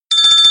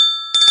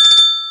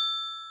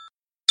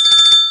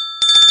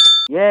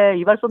예,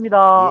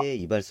 이발소입니다. 예,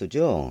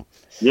 이발소죠?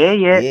 예,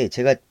 예. 예,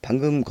 제가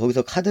방금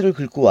거기서 카드를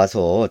긁고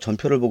와서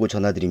전표를 보고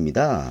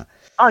전화드립니다.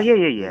 아, 예,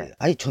 예, 예.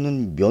 아니,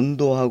 저는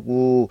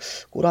면도하고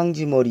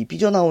꼬랑지 머리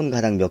삐져나온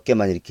가닥 몇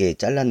개만 이렇게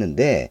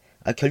잘랐는데,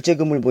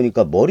 결제금을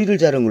보니까 머리를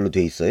자른 걸로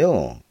돼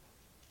있어요.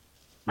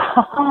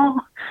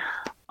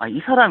 아, 이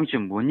사람이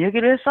지금 뭔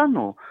얘기를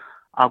했었노?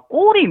 아,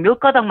 꼬리 몇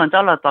가닥만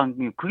잘랐다는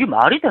게 그게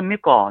말이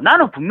됩니까?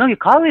 나는 분명히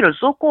가위를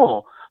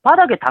썼고,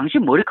 바닥에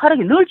당신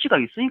머리카락이 널찍가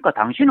있으니까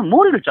당신은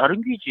머리를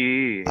자른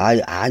기지.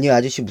 아니요,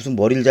 아저씨 무슨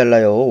머리를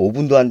잘라요.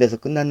 5분도 안 돼서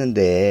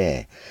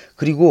끝났는데.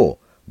 그리고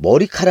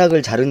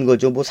머리카락을 자른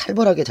거죠. 뭐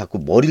살벌하게 자꾸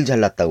머리를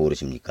잘랐다고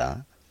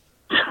그러십니까?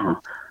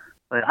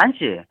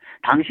 안씨,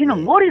 당신은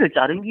네. 머리를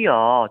자른 기야.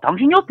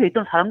 당신 옆에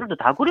있던 사람들도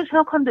다 그렇게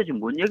생각하는데 지금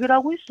뭔 얘기를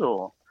하고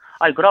있어?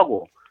 아니,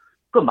 그러고,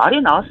 그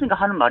말이 나왔으니까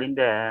하는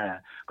말인데,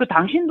 그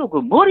당신도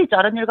그 머리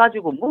자른 일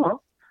가지고 뭐,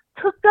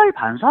 특별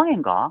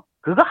반상회인가?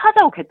 그거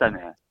하자고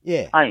했다며.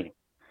 예. 아니,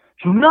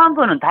 중요한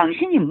거는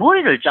당신이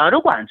머리를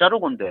자르고 안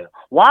자르고인데,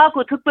 와,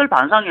 그 특별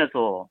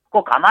반상회에서,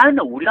 그 가만히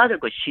있는 우리 아들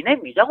그 시내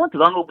미장원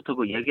들어간 것부터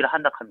그 얘기를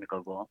한다 합니까,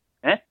 그거?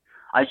 예?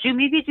 아니,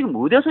 지금 이게 지금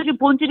어디서 지금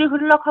본질이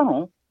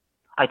흐르락하노?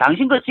 아니,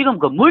 당신 그 지금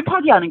그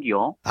물타기 하는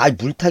기요?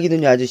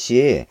 물타기는요,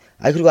 아저씨.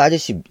 그리고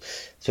아저씨,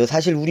 저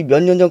사실 우리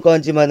몇 년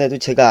전까지만 해도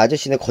제가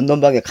아저씨네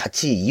건넌방에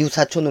같이 이웃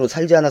사촌으로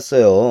살지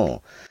않았어요.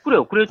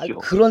 그래요, 그랬죠.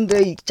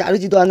 그런데 이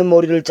자르지도 않은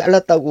머리를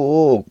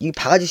잘랐다고 이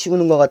바가지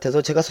씌우는 것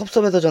같아서 제가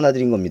섭섭해서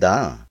전화드린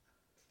겁니다.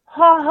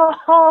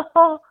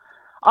 하하하하.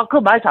 아,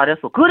 그 말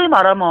잘했어. 그리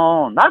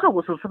말하면 나도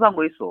그 섭섭한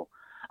거 있어.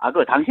 아,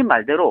 그 당신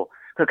말대로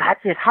그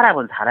같이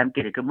살아본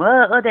사람끼리 그 뭐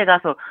어디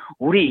가서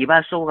우리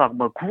이발소가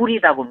뭐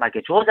구리다고 막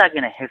이렇게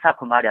조작이나 해서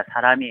그 말이야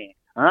사람이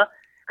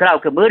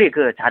그러고 그 머리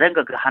그 자른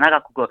거 그 하나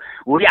갖고 그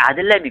우리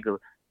아들내미 그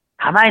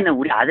가만히 있는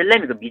우리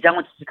아들내미 그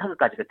미장원 취직한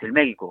것까지 그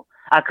들먹이고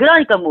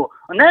그러니까 뭐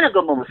나는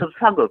그 뭐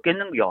섭섭한 거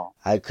없겠는겨.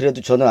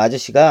 그래도 저는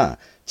아저씨가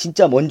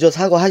진짜 먼저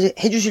사과해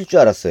주실 줄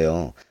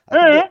알았어요.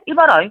 예,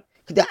 이봐라.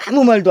 근데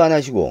아무 말도 안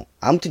하시고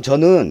아무튼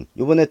저는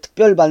이번에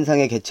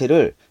특별반상회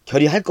개최를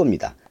결의할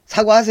겁니다.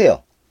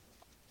 사과하세요.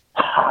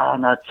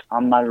 나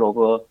참말로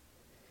그.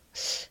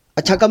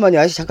 잠깐만요,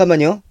 아저씨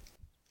잠깐만요.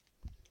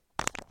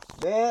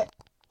 네?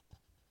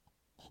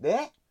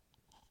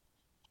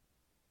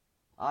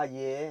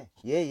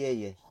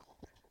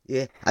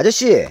 예,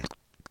 아저씨.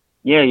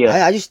 예.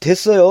 아저씨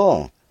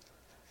됐어요.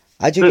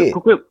 저기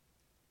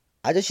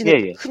아저씨네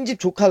예. 큰 집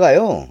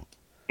조카가요.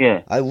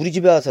 예. 우리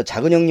집에 와서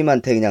작은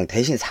형님한테 그냥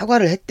대신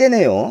사과를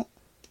했대네요.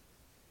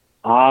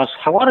 아,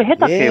 사과를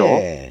했다해요.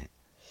 예.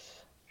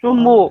 좀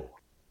뭐,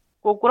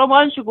 그럼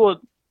안시고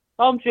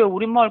다음 주에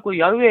우리 마을 그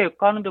야외에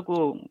가는데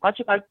그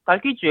같이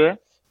갈기지?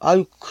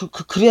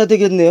 그래야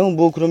되겠네요.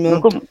 뭐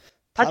그러면 그럼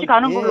같이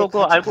가는 걸로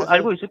그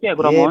알고 있을게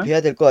그러면. 해야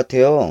될 것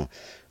같아요.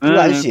 그리고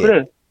아저씨,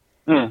 그래.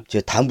 예.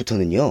 저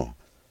다음부터는요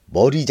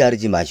머리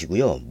자르지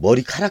마시고요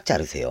머리카락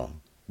자르세요.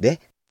 네?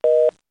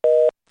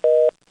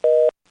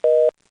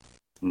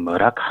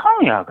 뭐라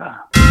카노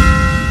야가.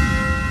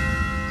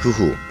 그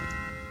후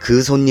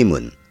그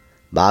손님은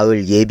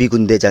마을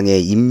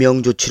예비군대장의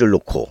임명 조치를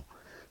놓고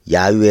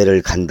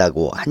야유회를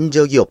간다고 한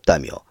적이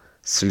없다며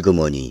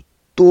슬그머니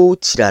또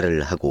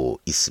지랄을 하고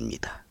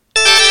있습니다.